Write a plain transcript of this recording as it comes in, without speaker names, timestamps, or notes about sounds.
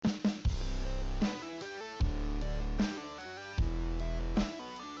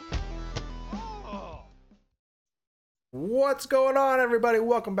What's going on, everybody?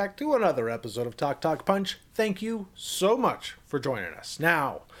 Welcome back to another episode of Talk Talk Punch. Thank you so much for joining us.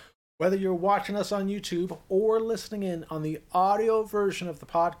 Now, whether you're watching us on YouTube or listening in on the audio version of the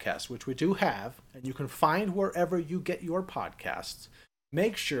podcast, which we do have, and you can find wherever you get your podcasts,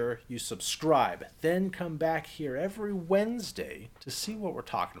 make sure you subscribe. Then come back here every Wednesday to see what we're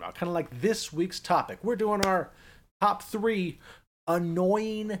talking about. Kind of like this week's topic. We're doing our top 3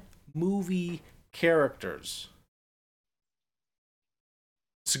 annoying movie characters.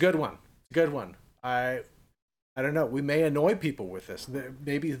 It's a good one. It's a good one. I don't know. We may annoy people with this.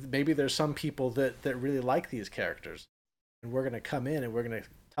 Maybe there's some people that really like these characters, and we're gonna come in and we're gonna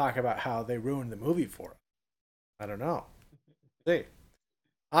talk about how they ruined the movie for us. I don't know. See,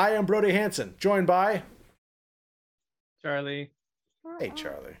 I am Brody Hanson, joined by Charlie. Hey,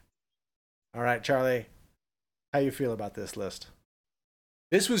 Charlie. All right, Charlie. How you feel about this list?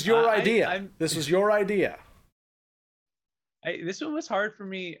 This was your idea. This was your idea. This one was hard for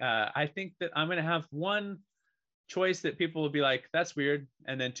me. I think that I'm gonna have one choice that people will be like, "That's weird,"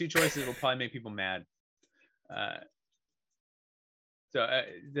 and then 2 choices will probably make people mad.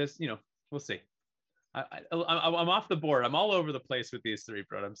 This, we'll see. I'm off the board. I'm all over the place with these 3,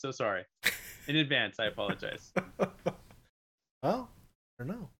 bro. I'm so sorry in advance. I apologize. Well, I don't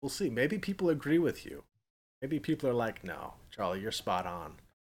know. We'll see. Maybe people agree with you. Maybe people are like, "No, Charlie, you're spot on,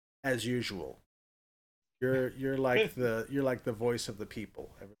 as usual. You're like the voice of the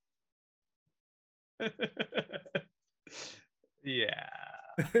people." Yeah.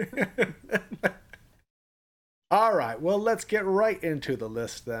 All right. Well, let's get right into the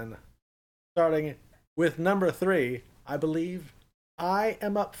list then. Starting with number 3, I believe I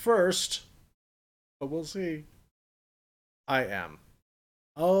am up first, but we'll see. I am.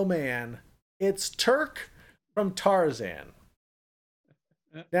 Oh man, it's Turk from Tarzan.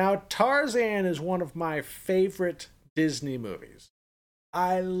 Now, Tarzan is one of my favorite Disney movies.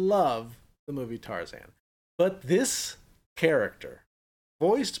 I love the movie Tarzan. But this character,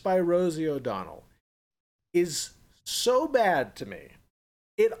 voiced by Rosie O'Donnell, is so bad to me,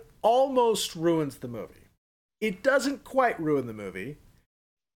 it almost ruins the movie. It doesn't quite ruin the movie.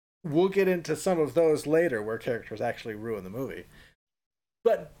 We'll get into some of those later where characters actually ruin the movie.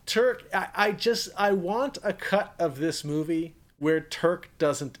 But Turk, I want a cut of this movie where Turk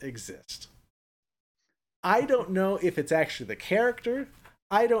doesn't exist. I don't know if it's actually the character.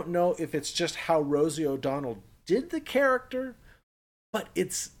 I don't know if it's just how Rosie O'Donnell did the character, but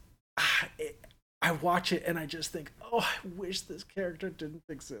I watch it and I just think, oh, I wish this character didn't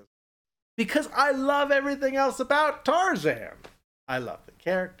exist. Because I love everything else about Tarzan. I love the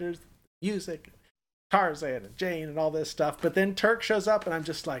characters, the music, Tarzan and Jane and all this stuff. But then Turk shows up and I'm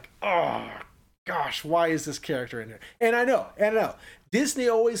just like, oh, gosh, why is this character in here? And I know. Disney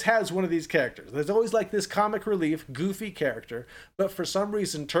always has one of these characters. There's always like this comic relief, goofy character. But for some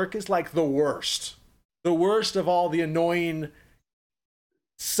reason, Turk is like the worst. The worst of all the annoying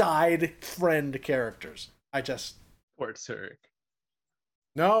side friend characters. Poor Turk.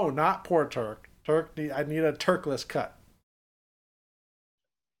 No, not poor Turk. I need a Turkless cut.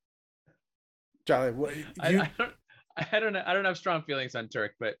 Charlie, I don't know. I don't have strong feelings on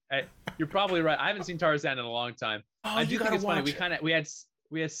Turk, but you're probably right. I haven't seen Tarzan in a long time. Oh, I do think it's funny. We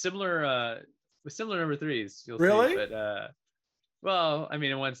had similar number 3s. You'll really? See, but well, I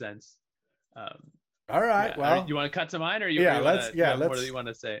mean, in one sense. All right. Yeah. Well, you want to cut to mine, or let's. What do you want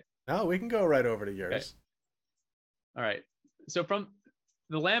to say? No, we can go right over to yours. Okay. All right. So from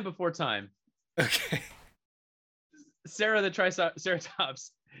The Land Before Time. Okay. Sarah the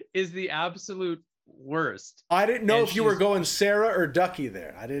Triceratops is the absolute worst. I didn't know if you were going Sarah or Ducky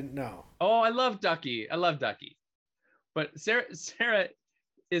there. I didn't know. Oh, I love Ducky. But Sarah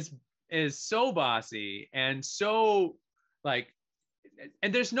is so bossy and so like,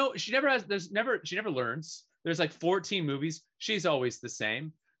 and she never learns. There's like 14 movies. She's always the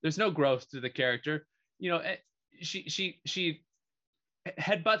same. There's no growth to the character. She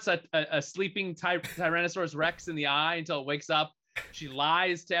headbutts a sleeping Tyrannosaurus Rex in the eye until it wakes up. She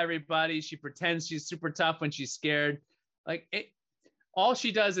lies to everybody. She pretends she's super tough when she's scared. All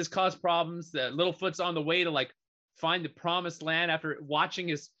she does is cause problems. Littlefoot's on the way to like find the promised land after watching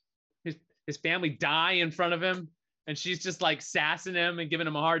his family die in front of him, and she's just like sassing him and giving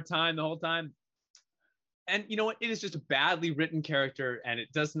him a hard time the whole time. And you know what? It is just a badly written character, and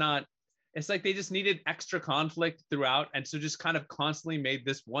it does not. It's like they just needed extra conflict throughout, and so just kind of constantly made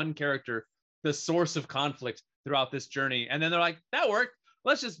this one character the source of conflict throughout this journey. And then they're like, that worked.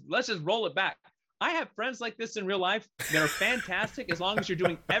 Let's just roll it back. I have friends like this in real life that are fantastic as long as you're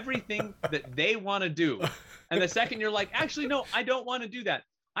doing everything that they want to do. And the second you're like, actually, no, I don't want to do that.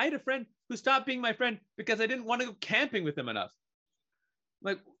 I had a friend who stopped being my friend because I didn't want to go camping with him enough.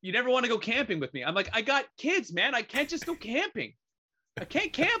 Like, you never want to go camping with me. I'm like, I got kids, man. I can't just go camping. I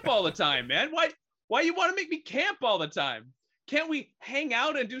can't camp all the time, man. Why you want to make me camp all the time? Can't we hang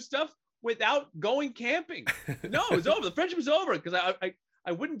out and do stuff without going camping? No, it's over. The friendship is over because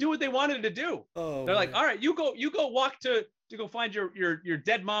I wouldn't do what they wanted to do. Oh, they're like, all right, you go walk to go find your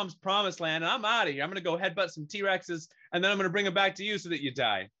dead mom's promised land, and I'm out of here. I'm gonna go headbutt some T-Rexes, and then I'm gonna bring them back to you so that you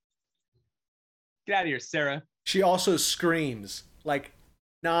die. Get out of here, Sarah. She also screams like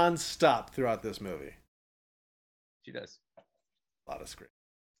non-stop throughout this movie. She does. A lot of screaming.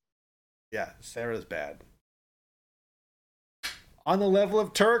 Yeah, Sarah's bad. On the level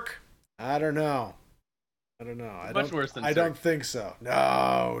of Turk, I don't know. Much worse than Turk. I don't think so.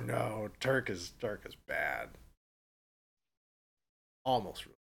 No. Turk is bad. Almost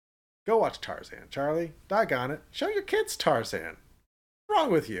ruined. Go watch Tarzan, Charlie. Doggone it. Show your kids Tarzan. What's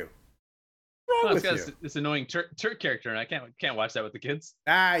wrong with you? What's wrong with you? This annoying Turk character, and I can't watch that with the kids.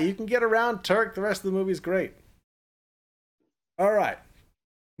 You can get around Turk. The rest of the movie's great. All right.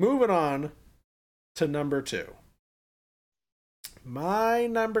 Moving on to number 2. My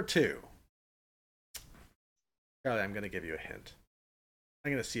number 2. Charlie, I'm going to give you a hint.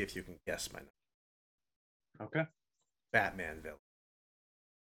 I'm going to see if you can guess my number. Okay. Batman villain.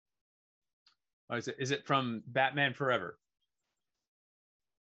 Oh, is it from Batman Forever?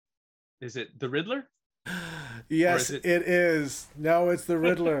 Is it the Riddler? Yes, it is. No, it's the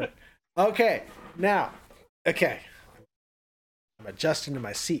Riddler. Okay. Now, okay. I'm adjusting to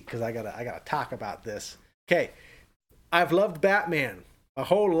my seat because I gotta talk about this. Okay. I've loved Batman my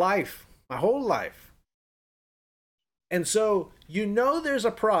whole life. And so, there's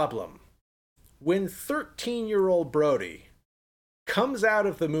a problem when 13-year-old Brody comes out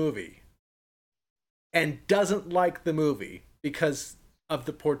of the movie and doesn't like the movie because of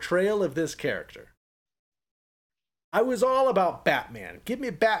the portrayal of this character. I was all about Batman. Give me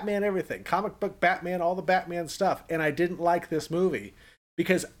Batman everything. Comic book Batman, all the Batman stuff. And I didn't like this movie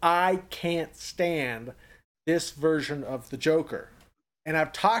because I can't stand this version of the Joker. And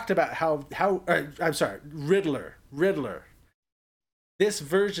I've talked about Riddler. This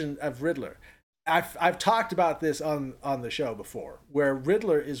version of Riddler. I've talked about this on the show before, where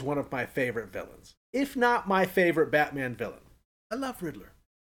Riddler is one of my favorite villains. If not my favorite Batman villain. I love Riddler.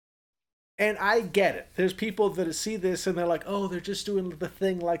 And I get it. There's people that see this and they're like, oh, they're just doing the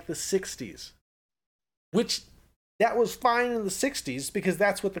thing like the 60s. Which, that was fine in the 60s because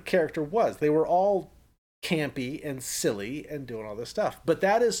that's what the character was. They were all campy and silly and doing all this stuff. But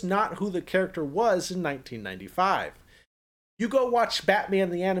that is not who the character was in 1995. You go watch Batman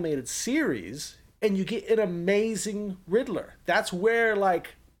the Animated Series and you get an amazing Riddler. That's where,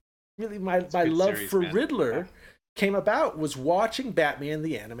 really my love series, for Riddler came about, was watching Batman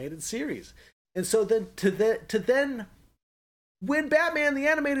the Animated Series. And so then when Batman the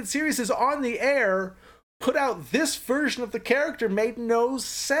Animated Series is on the air, put out this version of the character made no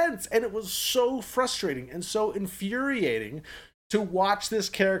sense. And it was so frustrating and so infuriating to watch this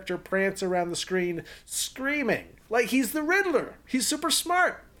character prance around the screen screaming. Like, he's the Riddler. He's super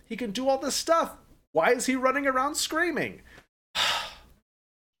smart. He can do all this stuff. Why is he running around screaming?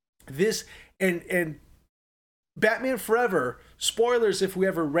 This and Batman Forever, spoilers if we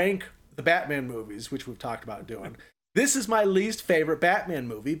ever rank the Batman movies, which we've talked about doing. This is my least favorite Batman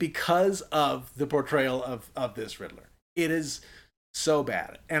movie because of the portrayal of this Riddler. It is so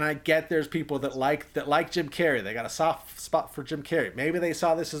bad. And I get there's people that like Jim Carrey. They got a soft spot for Jim Carrey. Maybe they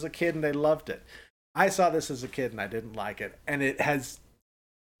saw this as a kid and they loved it. I saw this as a kid and I didn't like it. And it has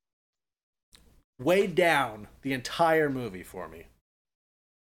weighed down the entire movie for me.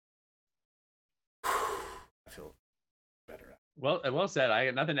 I feel better. Well said. I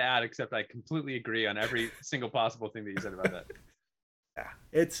got nothing to add except I completely agree on every single possible thing that you said about that. Yeah,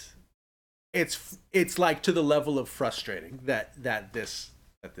 it's like to the level of frustrating that this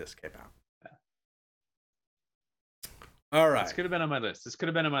came out. Yeah. All right. This could have been on my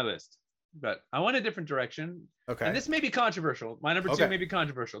list. But I went a different direction. Okay. And this may be controversial. My number 2 may be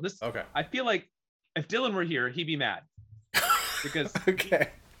controversial. Okay. I feel like if Dylan were here, he'd be mad. Because okay.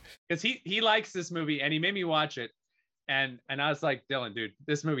 Because he likes this movie and he made me watch it. And I was like, Dylan, dude,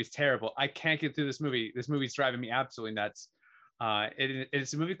 this movie's terrible. I can't get through this movie. This movie's driving me absolutely nuts.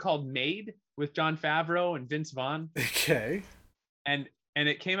 It's a movie called Made with Jon Favreau and Vince Vaughn. Okay. And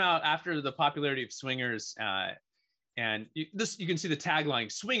it came out after the popularity of Swingers. And you can see the tagline: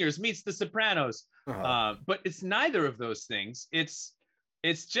 Swingers meets The Sopranos. Uh-huh. But it's neither of those things. It's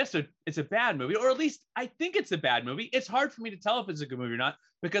a bad movie, or at least I think it's a bad movie. It's hard for me to tell if it's a good movie or not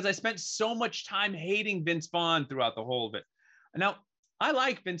because I spent so much time hating Vince Vaughn throughout the whole of it. Now, I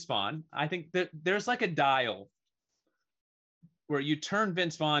like Vince Vaughn. I think that there's like a dial where you turn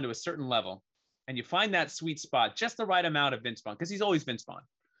Vince Vaughn to a certain level and you find that sweet spot, just the right amount of Vince Vaughn, because he's always Vince Vaughn.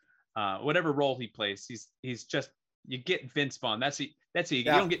 Whatever role he plays, he's just, you get Vince Vaughn. That's it. You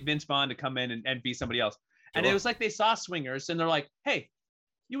don't get Vince Vaughn to come in and be somebody else. Sure. And it was like they saw Swingers and they're like, hey,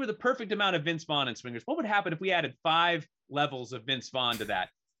 you were the perfect amount of Vince Vaughn in Swingers. What would happen if we added 5 levels of Vince Vaughn to that?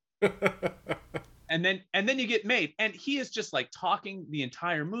 and then you get Made, and he is just like talking the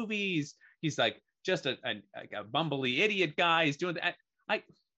entire movie. He's like just a bumbly idiot guy. He's doing that.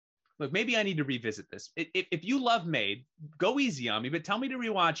 Look, maybe I need to revisit this. If you love Made, go easy on me, but tell me to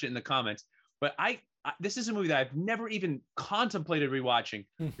rewatch it in the comments. But this is a movie that I've never even contemplated rewatching,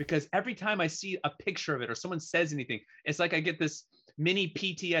 because every time I see a picture of it or someone says anything, it's like I get this mini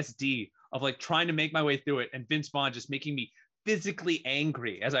PTSD of like trying to make my way through it, and Vince Vaughn just making me physically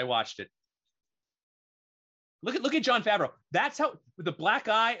angry as I watched it. Look at Jon Favreau. That's how, with the black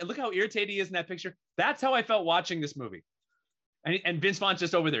eye, and look how irritated he is in that picture. That's how I felt watching this movie. And Vince Vaughn's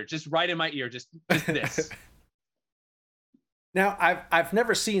just over there, just right in my ear, just this. Now, I've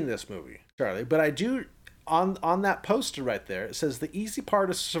never seen this movie, Charlie, but I do, on that poster right there, it says the easy part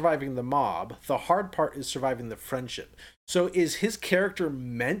is surviving the mob, the hard part is surviving the friendship. So is his character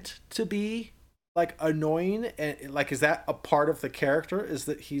meant to be like annoying, and like, is that a part of the character? Is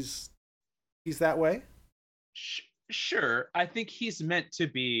that he's that way? Sure. I think he's meant to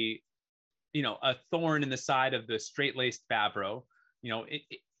be, a thorn in the side of the straight-laced Favreau.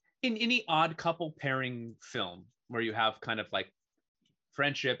 In any odd couple pairing film where you have kind of like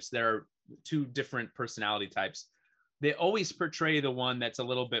friendships, there are 2 different personality types. They always portray the one that's a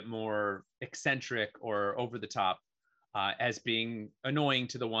little bit more eccentric or over the top as being annoying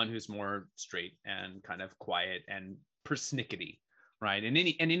to the one who's more straight and kind of quiet and persnickety, right? In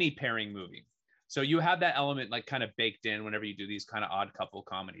any pairing movie. So you have that element like kind of baked in whenever you do these kind of odd couple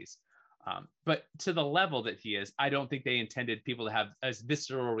comedies. But to the level that he is, I don't think they intended people to have as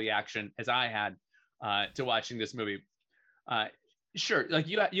visceral reaction as I had to watching this movie. Sure, like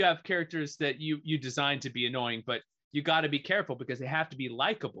you have characters that you designed to be annoying, but you got to be careful because they have to be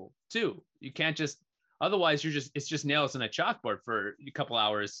likable too. You can't just, otherwise it's just nails in a chalkboard for a couple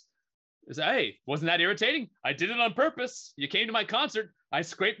hours. It's, hey, wasn't that irritating? I did it on purpose. You came to my concert. I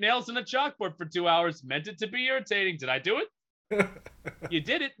scraped nails in a chalkboard for 2 hours. Meant it to be irritating. Did I do it? You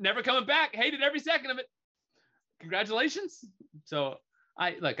did it. Never coming back. Hated every second of it. Congratulations. So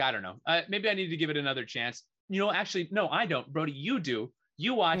I don't know. Maybe I need to give it another chance. Actually, no, I don't. Brody, you do.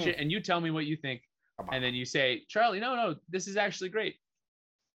 You watch it and you tell me what you think. And then you say, Charlie, no, this is actually great.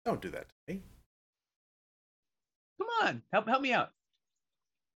 Don't do that to me. Come on. Help me out.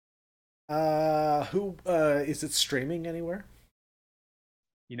 Who is it streaming anywhere?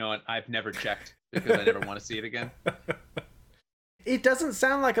 You know what? I've never checked because I never want to see it again. It doesn't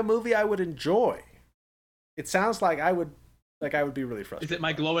sound like a movie I would enjoy. It sounds like I would be really frustrated. Is it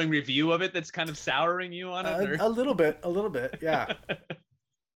my glowing review of it that's kind of souring you on it? A little bit, yeah.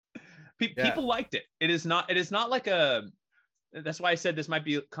 People liked it. It is not like a. That's why I said this might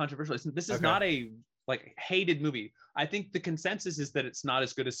be controversial. This is not a like hated movie. I think the consensus is that it's not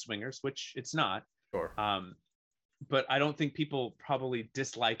as good as Swingers, which it's not. Sure. But I don't think people probably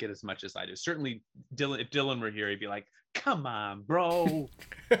dislike it as much as I do. Certainly, if Dylan were here, he'd be like, "Come on, bro,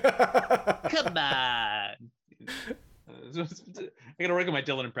 come on." I gotta work on my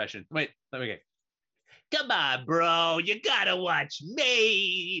Dylan impression. Wait, let me get. Come on, bro, you gotta watch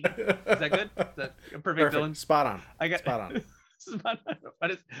Made. Is that good? Is that perfect, Dylan? Spot on. Spot on. I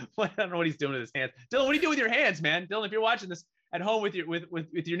don't know what he's doing with his hands. Dylan, what do you do with your hands, man? Dylan, if you're watching this at home with your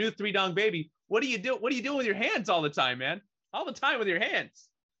new 3-dong baby, what do you do? What are you doing with your hands all the time, man? All the time with your hands.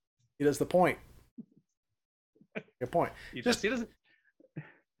 He does the point. Good point. He doesn't.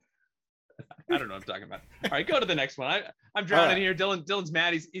 I don't know what I'm talking about. All right, go to the next one. I'm drowning here. Dylan's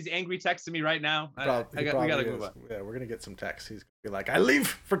mad. He's angry texting me right now. We gotta move on. Yeah, we're gonna get some texts. He's gonna be like, "I leave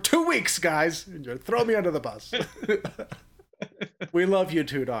for 2 weeks, guys. Throw me under the bus." We love you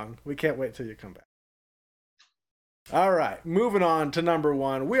too, Dong. We can't wait till you come back. All right, moving on to number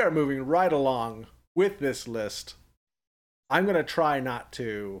 1. We are moving right along with this list. I'm gonna try not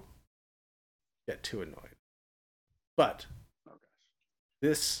to get too annoyed, but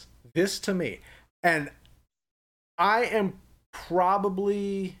this to me, and I am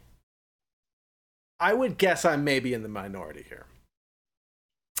probably, I would guess I'm maybe in the minority here.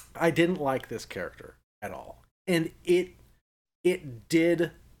 I didn't like this character at all, and it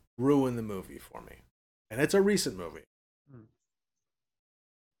did ruin the movie for me, and it's a recent movie.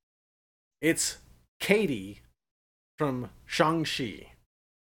 It's Katie from Shang-Chi.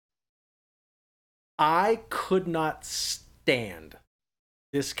 I could not stand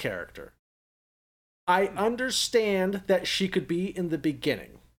this character. I understand that she could be in the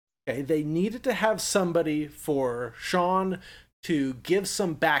beginning. Okay, they needed to have somebody for Sean to give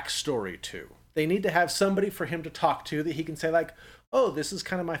some backstory to. They need to have somebody for him to talk to that he can say like, "Oh, this is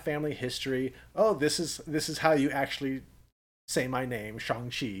kind of my family history. Oh, this is how you actually say my name,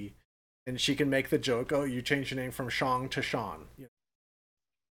 Shang-Chi." And she can make the joke, "Oh, you changed your name from Shang to Sean."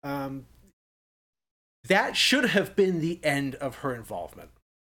 That should have been the end of her involvement.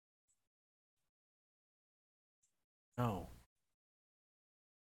 No.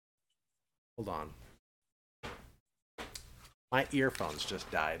 Hold on. My earphones just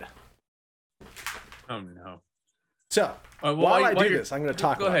died. Oh no. So while I do this, I'm going to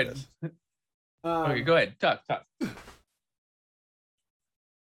talk about this. Okay, go ahead. Talk.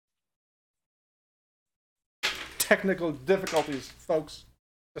 Technical difficulties, folks.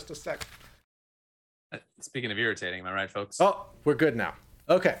 Just a sec. Speaking of irritating, am I right, folks? Oh, we're good now.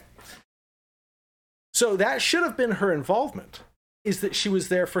 Okay. So that should have been her involvement, is that she was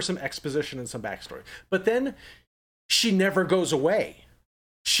there for some exposition and some backstory. But then she never goes away.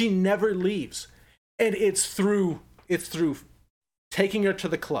 She never leaves. And it's through taking her to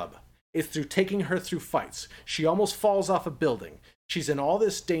the club. It's through taking her through fights. She almost falls off a building. She's in all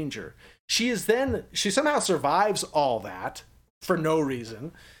this danger. She somehow survives all that for no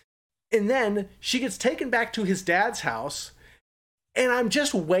reason. And then she gets taken back to his dad's house. And I'm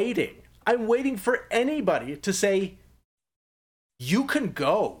just waiting. I'm waiting for anybody to say, "You can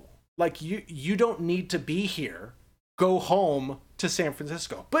go. Like, you don't need to be here. Go home to San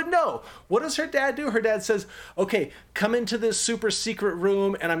Francisco." But no, what does her dad do? Her dad says, "Okay, come into this super secret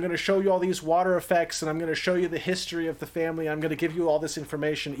room and I'm going to show you all these water effects and I'm going to show you the history of the family. I'm going to give you all this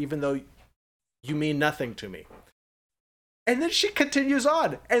information even though you mean nothing to me." And then she continues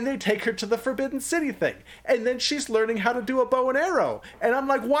on, and they take her to the Forbidden City thing. And then she's learning how to do a bow and arrow. And I'm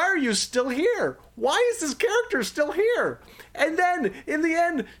like, why are you still here? Why is this character still here? And then, in the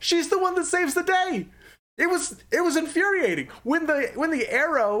end, she's the one that saves the day. It was infuriating. When the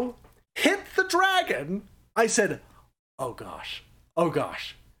arrow hit the dragon, I said, oh gosh,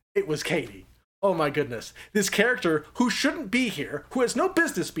 it was Katie. Oh my goodness. This character who shouldn't be here, who has no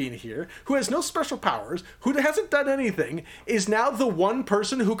business being here, who has no special powers, who hasn't done anything, is now the one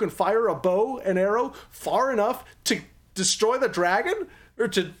person who can fire a bow and arrow far enough to destroy the dragon? Or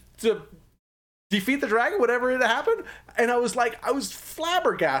to defeat the dragon, whatever it happened? And I was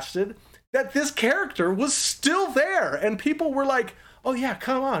flabbergasted that this character was still there. And people were like, "Oh yeah,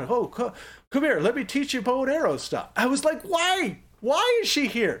 come on. Oh, come here. Let me teach you bow and arrow stuff." I was like, why? Why is she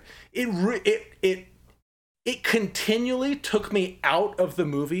here? It continually took me out of the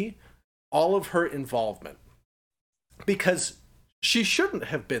movie, all of her involvement, because she shouldn't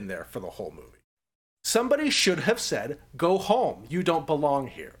have been there for the whole movie. Somebody should have said, "Go home. You don't belong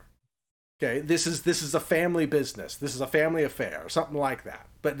here." Okay, this is a family business. This is a family affair, or something like that.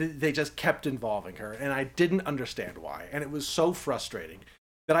 But they just kept involving her, and I didn't understand why, and it was so frustrating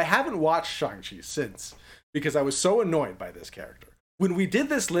that I haven't watched Shang-Chi since, because I was so annoyed by this character. When we did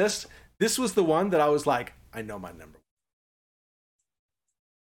this list, this was the one that I was like, I know my number one.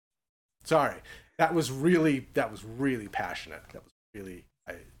 Sorry, that was really passionate. That was really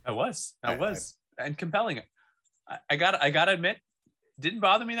and compelling. I gotta admit, didn't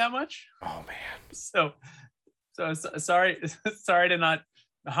bother me that much. Oh man. So sorry to not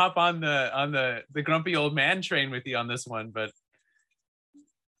hop on the grumpy old man train with you on this one, but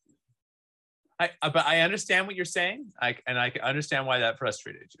I understand what you're saying. I understand why that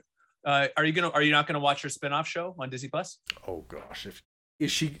frustrated you. Are you not gonna watch her spin-off show on Disney Plus? Oh gosh,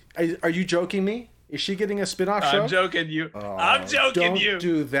 are you joking me? Is she getting a spin-off show? I'm joking you. I'm joking you. Don't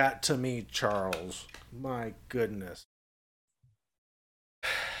do that to me, Charles. My goodness.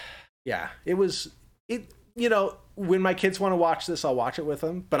 Yeah, when my kids want to watch this, I'll watch it with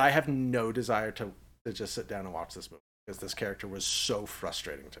them, but I have no desire to just sit down and watch this movie because this character was so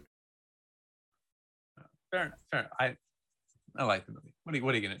frustrating to me. Fair enough. I like the movie.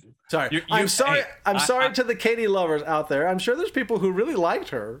 What are you gonna do? Sorry, I'm sorry. I'm sorry to the Katie lovers out there. I'm sure there's people who really liked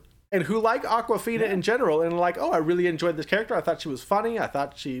her and who like Awkwafina in general, and like, oh, I really enjoyed this character. I thought she was funny. I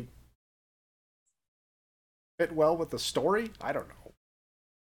thought she fit well with the story. I don't know.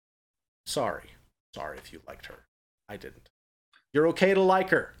 Sorry if you liked her. I didn't. You're okay to like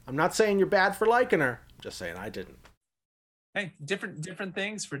her. I'm not saying you're bad for liking her. I'm just saying I didn't. Hey, different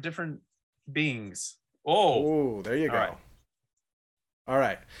things for different beings. Oh, there you go. All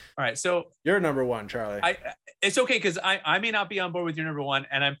right. So you're number one, Charlie. It's okay because I may not be on board with your number one,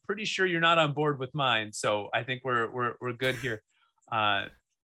 and I'm pretty sure you're not on board with mine. So I think we're good here.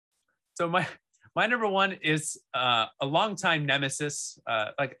 So My number one is a longtime nemesis.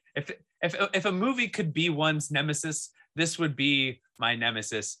 Like if a movie could be one's nemesis, this would be my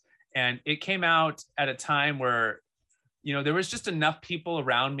nemesis. And it came out at a time where, you know, there was just enough people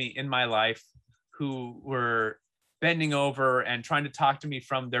around me in my life who were bending over and trying to talk to me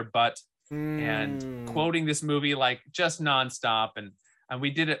from their butt and quoting this movie like just nonstop. And we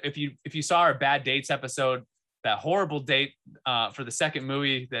did it. If you saw our Bad Dates episode, that horrible date for the second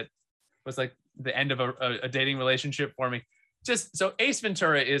movie that was like the end of a dating relationship for me. Just so Ace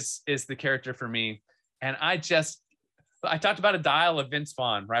Ventura is the character for me. And I talked about a dial of Vince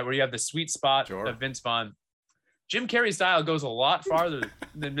Vaughn, right? Where you have the sweet spot of Vince Vaughn. Jim Carrey's dial goes a lot farther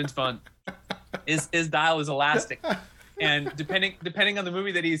than Vince Vaughn. His dial is elastic. And depending on the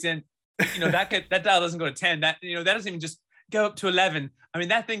movie that he's in, you know, that dial doesn't go to 10. That, you know, that doesn't even just go up to 11. I mean,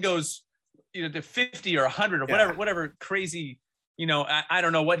 that thing goes, you know, to 50 or 100 or whatever crazy, you know, I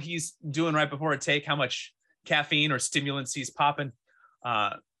don't know what he's doing right before a take, how much caffeine or stimulants he's popping.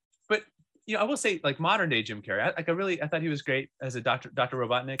 But, you know, I will say, like, modern day Jim Carrey, I thought he was great as a Dr.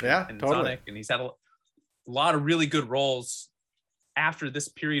 Robotnik and totally. Sonic, and he's had a lot of really good roles after this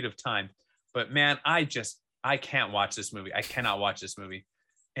period of time. But man, I can't watch this movie. I cannot watch this movie.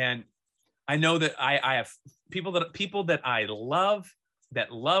 And I know that I have people that I love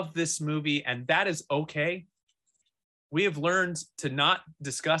that love this movie, and that is okay. We have learned to not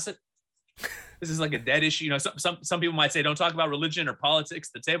discuss it. This is like a dead issue. You know, some people might say, don't talk about religion or politics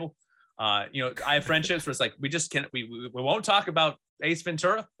at the table. You know, I have friendships where it's like, we just can't, we won't talk about Ace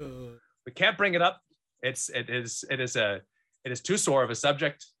Ventura. We can't bring it up. It is too sore of a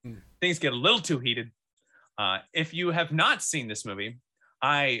subject. Things get a little too heated. If you have not seen this movie,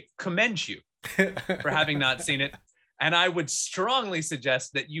 I commend you for having not seen it. And I would strongly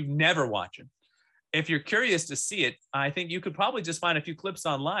suggest that you never watch it. If you're curious to see it, I think you could probably just find a few clips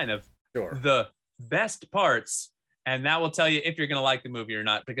online of the best parts, and that will tell you if you're going to like the movie or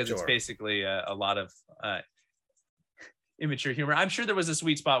not, because it's basically a lot of immature humor. I'm sure there was a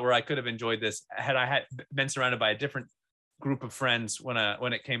sweet spot where I could have enjoyed this had I had been surrounded by a different group of friends when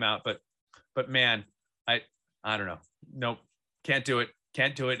it came out. But man, I don't know. Nope, can't do it.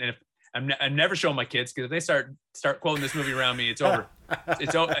 And if I'm never showing my kids, because if they start quoting this movie around me, it's over.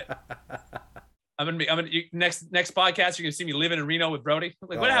 It's over. I'm gonna next podcast. You're gonna see me living in Reno with Brody.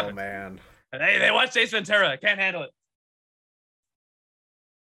 Like, what happened? Oh man, they watched Ace Ventura. I can't handle it.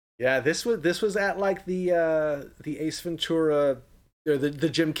 Yeah, this was at like the Ace Ventura or the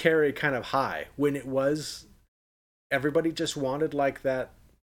Jim Carrey kind of high, when it was everybody just wanted like that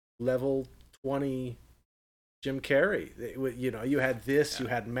level 20 Jim Carrey. You know, you had this, you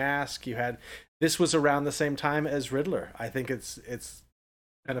had Mask, this was around the same time as Riddler. I think it's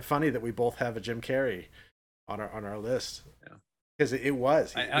kind of funny that we both have a Jim Carrey on our list, because it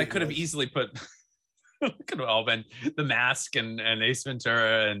was. I could have easily put. Could have all been The Mask and Ace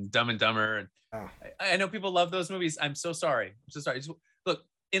Ventura and Dumb and Dumber. And I know people love those movies. I'm so sorry. Look,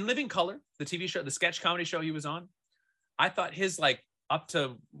 in Living Color, the TV show, the sketch comedy show he was on, I thought his like up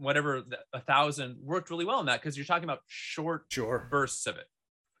to whatever 1,000 worked really well in that, because you're talking about short bursts of it.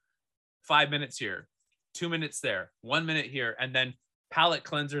 5 minutes here, 2 minutes there, 1 minute here, and then palate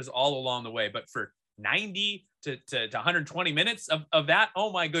cleansers all along the way. But for 90 to 120 minutes of that,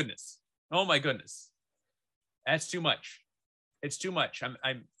 oh my goodness, that's too much. It's too much.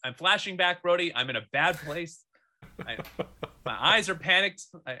 I'm flashing back, Brody. I'm in a bad place. My eyes are panicked.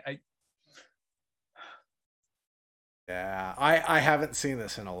 I haven't seen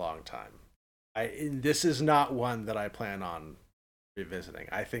this in a long time. This is not one that I plan on revisiting.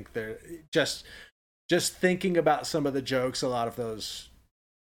 I think they're just thinking about some of the jokes, a lot of those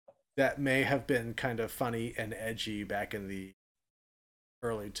that may have been kind of funny and edgy back in the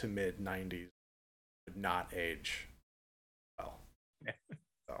early to mid 90s would not age well.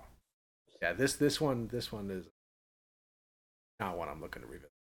 So yeah, this one is not one I'm looking to revisit.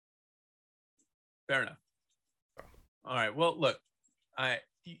 Fair enough. All right. Well, look,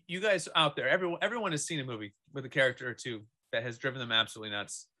 you guys out there, everyone has seen a movie with a character or two that has driven them absolutely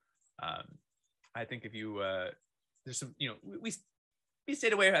nuts. I think if you there's some, you know, we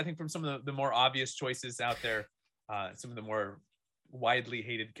stayed away, I think, from some of the more obvious choices out there, some of the more widely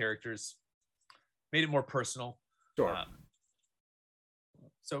hated characters, made it more personal. Sure.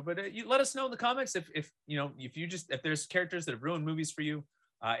 But you let us know in the comments if you know, if there's characters that have ruined movies for you,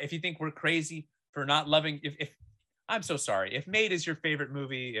 if you think we're crazy for not loving, if I'm so sorry, if Made is your favorite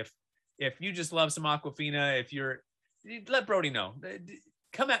movie, if you just love some Aquafina, let Brody know.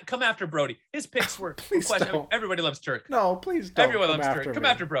 Come after Brody. His picks were Please don't. Everybody loves Turk. No, please don't. Everyone loves Turk. Come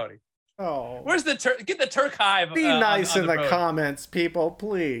after Brody. Oh, Where's the get the Turk hive? be nice on in the road. comments, people,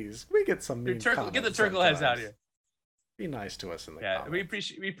 please. We get some mean comments. Get the turtle heads out sometimes. here. Be nice to us in the Yeah,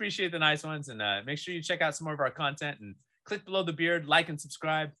 comments. we appreciate the nice ones, and make sure you check out some more of our content and click below the beard, like and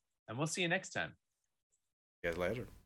subscribe, and we'll see you next time. See you guys later.